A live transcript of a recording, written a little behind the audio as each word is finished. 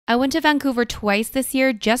I went to Vancouver twice this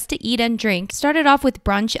year just to eat and drink. Started off with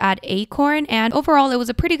brunch at Acorn, and overall it was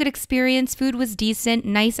a pretty good experience. Food was decent,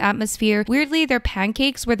 nice atmosphere. Weirdly, their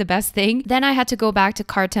pancakes were the best thing. Then I had to go back to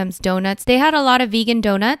Cartem's Donuts. They had a lot of vegan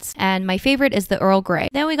donuts, and my favorite is the Earl Grey.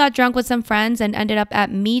 Then we got drunk with some friends and ended up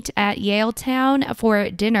at Meat at Yaletown for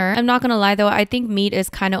dinner. I'm not gonna lie though, I think Meat is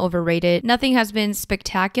kind of overrated. Nothing has been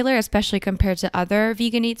spectacular, especially compared to other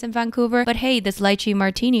vegan eats in Vancouver, but hey, this lychee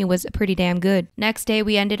martini was pretty damn good. Next day,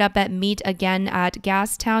 we ended up at Meat again at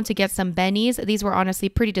Gastown to get some bennies. These were honestly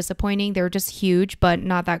pretty disappointing. They were just huge, but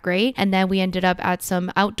not that great. And then we ended up at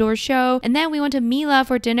some outdoor show. And then we went to Mila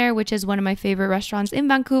for dinner, which is one of my favorite restaurants in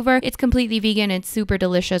Vancouver. It's completely vegan. It's super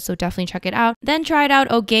delicious, so definitely check it out. Then tried out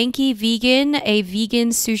Ogenki Vegan, a vegan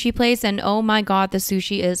sushi place, and oh my god, the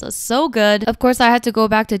sushi is so good. Of course, I had to go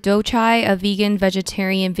back to Do Chai, a vegan,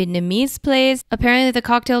 vegetarian, Vietnamese place. Apparently, the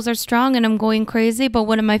cocktails are strong and I'm going crazy, but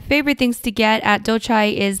one of my favorite things to get at Do Chai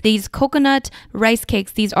is these coconut rice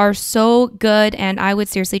cakes. These are so good, and I would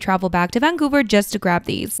seriously travel back to Vancouver just to grab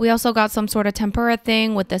these. We also got some sort of tempura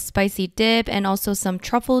thing with the spicy dip and also some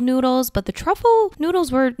truffle noodles, but the truffle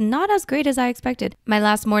noodles were not as great as I expected. My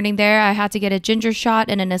last morning there, I had to get a ginger shot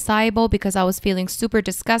and an acai bowl because I was feeling super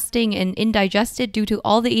disgusting and indigested due to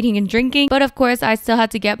all the eating and drinking. But of course, I still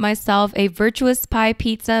had to get myself a virtuous pie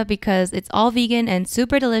pizza because it's all vegan and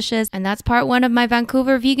super delicious. And that's part one of my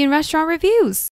Vancouver vegan restaurant reviews.